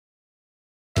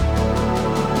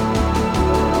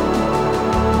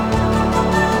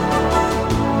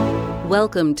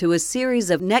Welcome to a series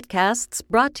of netcasts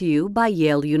brought to you by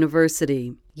Yale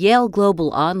University.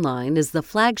 YaleGlobal Online is the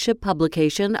flagship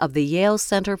publication of the Yale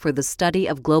Center for the Study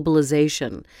of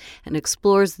Globalization and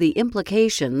explores the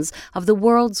implications of the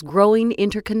world's growing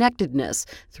interconnectedness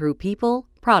through people,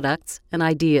 products, and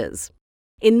ideas.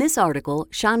 In this article,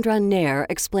 Chandra Nair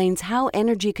explains how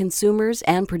energy consumers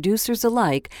and producers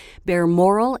alike bear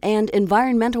moral and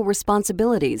environmental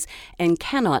responsibilities and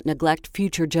cannot neglect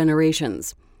future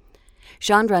generations.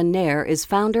 Chandra Nair is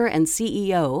founder and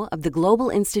CEO of the Global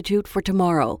Institute for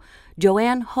Tomorrow.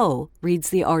 Joanne Ho reads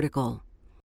the article.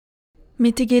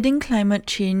 Mitigating climate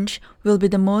change will be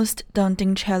the most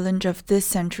daunting challenge of this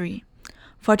century.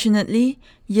 Fortunately,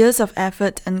 years of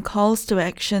effort and calls to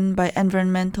action by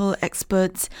environmental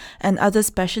experts and other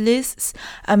specialists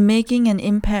are making an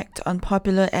impact on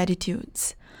popular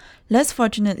attitudes. Less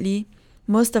fortunately,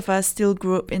 most of us still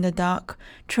grope in the dark,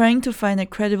 trying to find a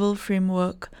credible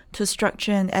framework to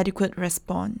structure an adequate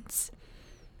response.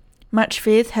 Much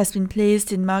faith has been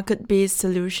placed in market-based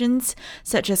solutions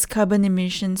such as carbon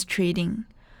emissions trading.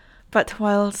 But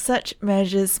while such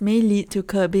measures may lead to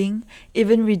curbing,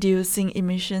 even reducing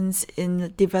emissions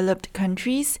in developed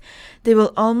countries, they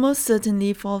will almost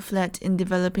certainly fall flat in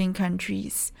developing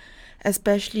countries,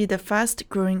 especially the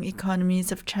fast-growing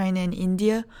economies of China and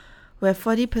India, where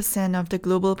 40% of the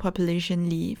global population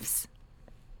lives.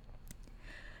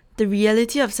 The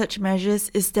reality of such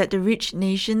measures is that the rich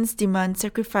nations demand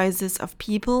sacrifices of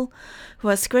people who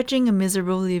are scratching a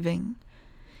miserable living.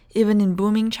 Even in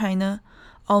booming China,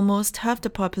 almost half the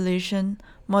population,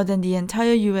 more than the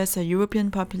entire US or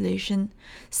European population,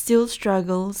 still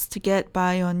struggles to get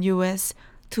by on US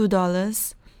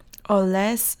 $2 or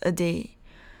less a day.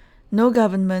 No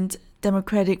government,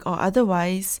 democratic or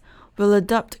otherwise, will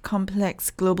adopt complex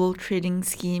global trading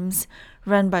schemes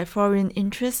run by foreign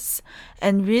interests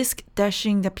and risk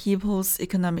dashing the people's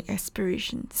economic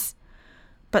aspirations.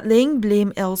 But laying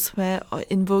blame elsewhere or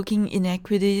invoking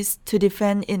inequities to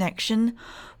defend inaction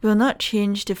will not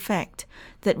change the fact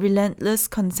that relentless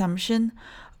consumption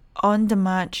on the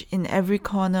march in every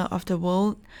corner of the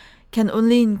world can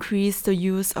only increase the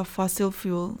use of fossil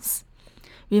fuels.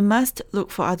 We must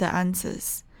look for other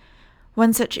answers.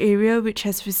 One such area which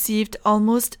has received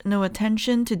almost no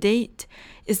attention to date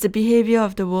is the behavior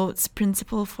of the world's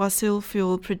principal fossil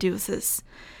fuel producers.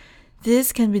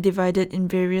 This can be divided in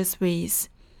various ways.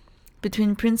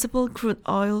 Between principal crude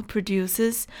oil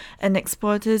producers and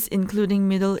exporters including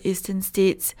Middle Eastern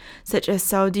states such as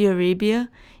Saudi Arabia,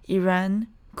 Iran,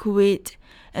 Kuwait,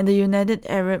 and the United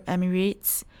Arab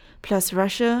Emirates, plus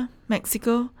Russia,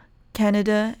 Mexico,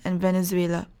 Canada, and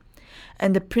Venezuela,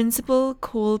 and the principal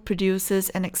coal producers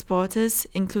and exporters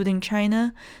including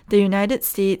China, the United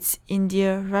States,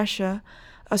 India, Russia,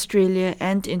 Australia,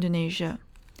 and Indonesia.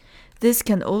 This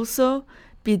can also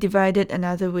be divided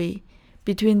another way,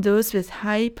 between those with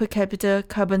high per capita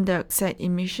carbon dioxide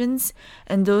emissions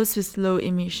and those with low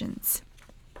emissions.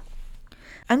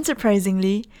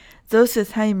 Unsurprisingly, those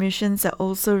with high emissions are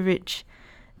also rich.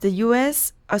 The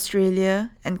US,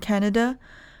 Australia, and Canada,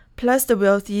 plus the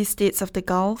wealthy states of the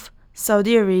Gulf,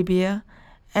 Saudi Arabia,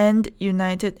 and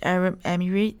United Arab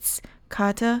Emirates,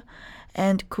 Qatar,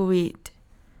 and Kuwait.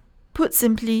 Put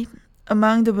simply,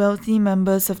 among the wealthy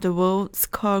members of the world's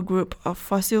core group of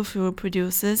fossil fuel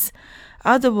producers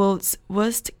are the world's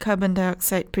worst carbon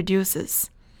dioxide producers.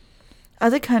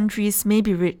 Other countries may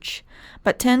be rich,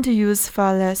 but tend to use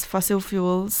far less fossil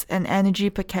fuels and energy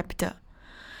per capita.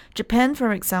 Japan,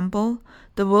 for example,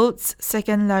 the world's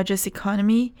second largest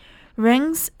economy,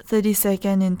 ranks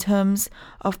 32nd in terms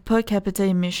of per capita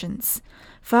emissions,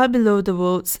 far below the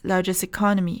world's largest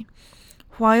economy,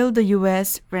 while the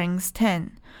US ranks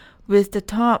 10, with the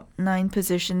top 9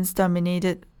 positions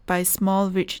dominated by small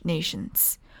rich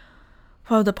nations.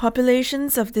 While the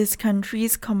populations of these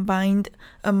countries combined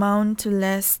amount to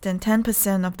less than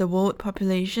 10% of the world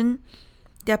population,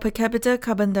 their per capita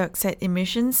carbon dioxide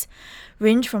emissions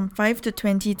range from 5 to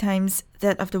 20 times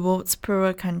that of the world's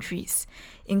poorer countries,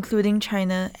 including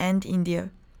China and India.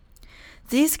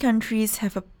 These countries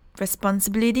have a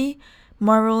responsibility,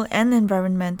 moral and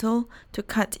environmental, to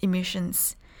cut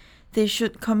emissions. They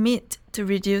should commit to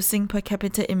reducing per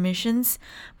capita emissions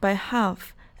by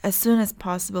half as soon as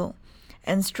possible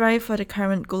and strive for the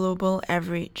current global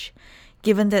average,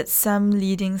 given that some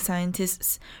leading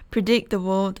scientists predict the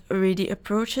world already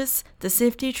approaches the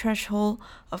safety threshold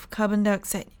of carbon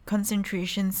dioxide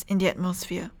concentrations in the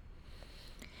atmosphere.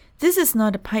 This is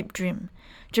not a pipe dream.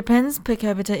 Japan's per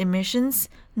capita emissions,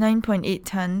 9.8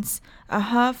 tons, are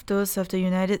half those of the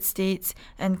United States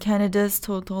and Canada's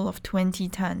total of 20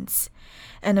 tons,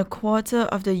 and a quarter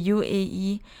of the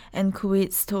UAE and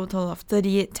Kuwait's total of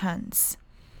 38 tons.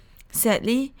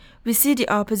 Sadly, we see the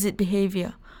opposite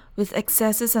behavior, with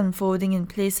excesses unfolding in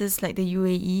places like the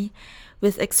UAE,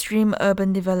 with extreme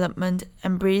urban development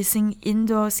embracing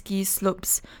indoor ski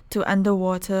slopes to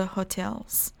underwater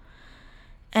hotels.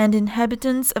 And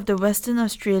inhabitants of the Western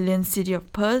Australian city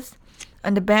of Perth,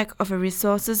 on the back of a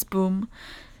resources boom,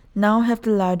 now have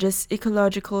the largest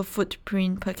ecological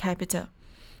footprint per capita,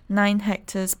 9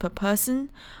 hectares per person,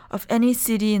 of any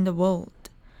city in the world.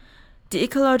 The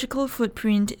ecological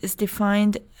footprint is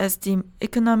defined as the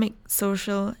economic,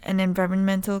 social, and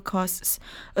environmental costs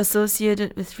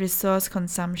associated with resource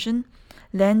consumption,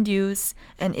 land use,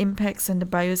 and impacts on the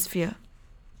biosphere.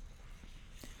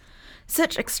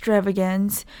 Such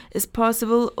extravagance is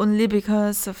possible only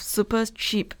because of super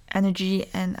cheap energy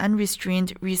and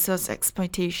unrestrained resource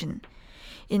exploitation.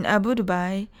 In Abu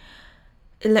Dhabi,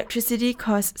 electricity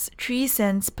costs 3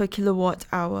 cents per kilowatt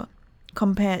hour,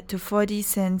 compared to 40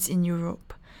 cents in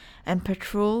Europe, and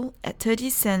petrol at 30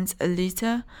 cents a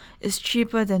litre is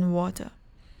cheaper than water.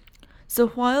 So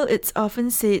while it's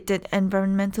often said that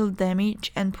environmental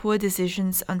damage and poor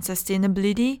decisions on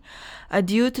sustainability are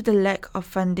due to the lack of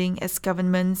funding as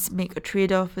governments make a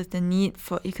trade-off with the need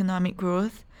for economic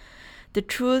growth, the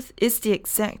truth is the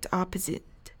exact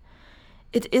opposite.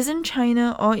 It isn't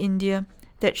China or India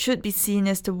that should be seen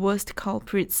as the worst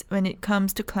culprits when it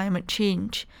comes to climate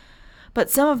change, but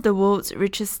some of the world's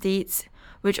richest states,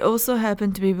 which also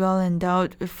happen to be well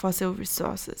endowed with fossil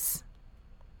resources.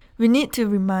 We need to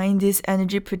remind these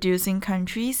energy-producing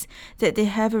countries that they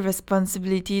have a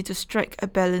responsibility to strike a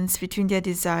balance between their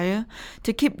desire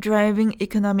to keep driving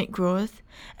economic growth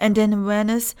and an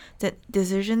awareness that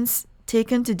decisions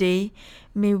taken today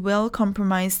may well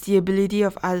compromise the ability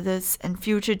of others and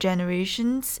future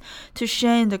generations to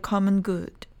share in the common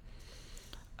good.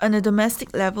 On a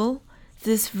domestic level,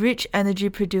 these rich energy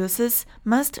producers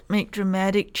must make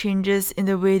dramatic changes in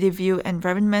the way they view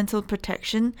environmental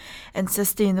protection and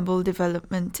sustainable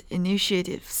development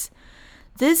initiatives.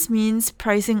 This means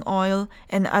pricing oil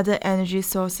and other energy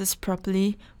sources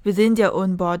properly within their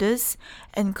own borders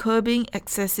and curbing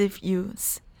excessive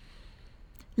use.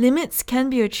 Limits can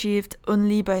be achieved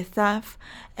only by tough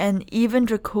and even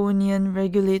draconian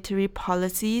regulatory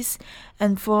policies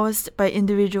enforced by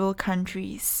individual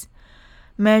countries.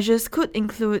 Measures could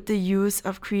include the use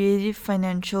of creative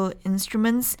financial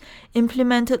instruments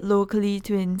implemented locally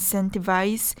to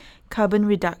incentivize carbon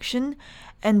reduction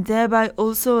and thereby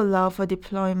also allow for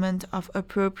deployment of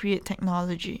appropriate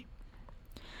technology.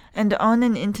 And on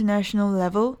an international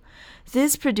level,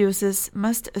 these producers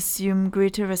must assume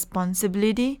greater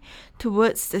responsibility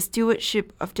towards the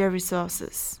stewardship of their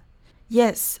resources.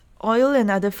 Yes, oil and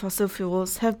other fossil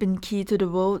fuels have been key to the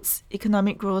world's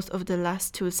economic growth over the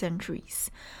last 2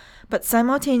 centuries, but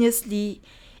simultaneously,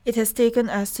 it has taken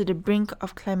us to the brink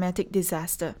of climatic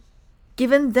disaster.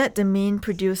 Given that the main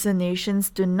producer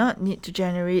nations do not need to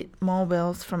generate more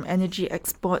wealth from energy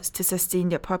exports to sustain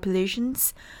their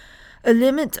populations, a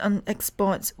limit on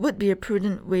exports would be a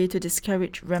prudent way to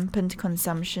discourage rampant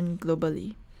consumption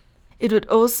globally. It would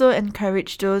also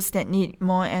encourage those that need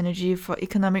more energy for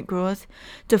economic growth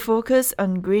to focus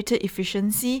on greater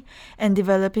efficiency and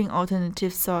developing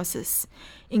alternative sources,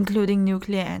 including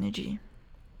nuclear energy.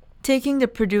 Taking the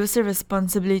producer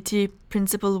responsibility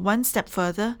principle one step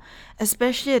further,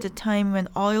 especially at a time when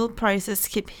oil prices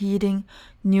keep hitting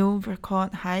new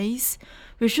record highs,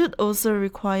 we should also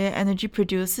require energy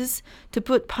producers to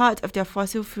put part of their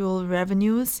fossil fuel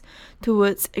revenues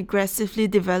towards aggressively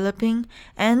developing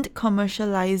and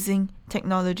commercializing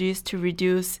technologies to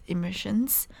reduce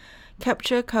emissions,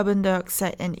 capture carbon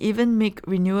dioxide, and even make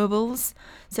renewables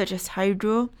such as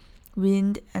hydro,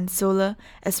 wind, and solar,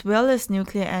 as well as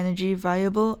nuclear energy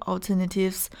viable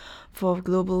alternatives for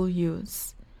global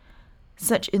use.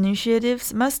 Such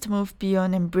initiatives must move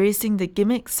beyond embracing the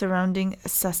gimmicks surrounding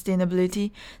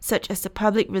sustainability, such as the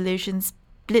public relations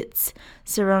blitz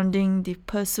surrounding the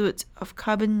pursuit of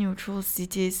carbon-neutral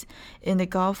cities in the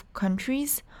Gulf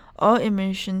countries or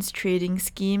emissions trading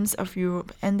schemes of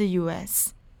Europe and the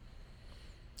US.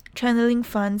 Channeling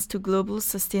funds to global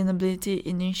sustainability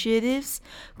initiatives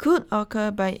could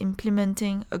occur by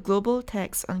implementing a global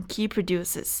tax on key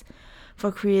producers,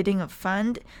 for creating a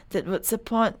fund that would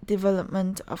support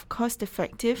development of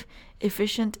cost-effective,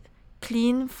 efficient,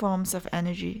 clean forms of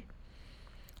energy.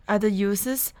 Other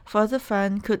uses for the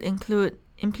fund could include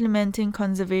implementing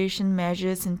conservation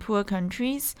measures in poor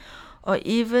countries or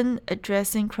even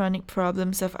addressing chronic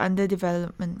problems of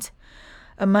underdevelopment.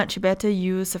 a much better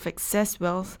use of excess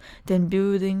wealth than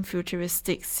building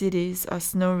futuristic cities or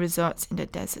snow resorts in the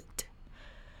desert.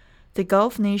 The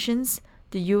Gulf nations,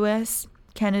 the US,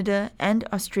 Canada, and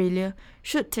Australia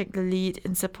should take the lead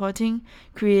in supporting,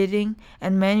 creating,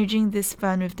 and managing this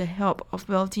fund with the help of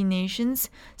wealthy nations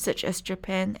such as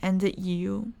Japan and the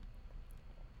EU.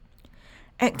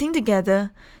 Acting together,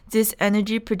 these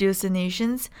energy producer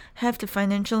nations have the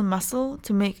financial muscle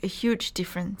to make a huge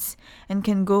difference and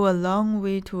can go a long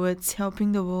way towards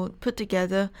helping the world put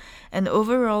together an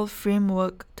overall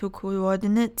framework to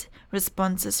coordinate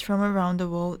responses from around the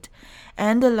world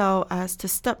and allow us to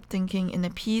stop thinking in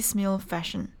a piecemeal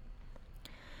fashion.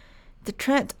 The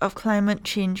threat of climate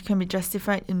change can be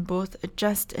justified in both a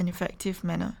just and effective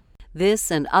manner.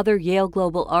 This and other Yale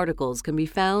Global articles can be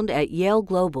found at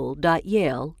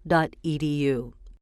yaleglobal.yale.edu.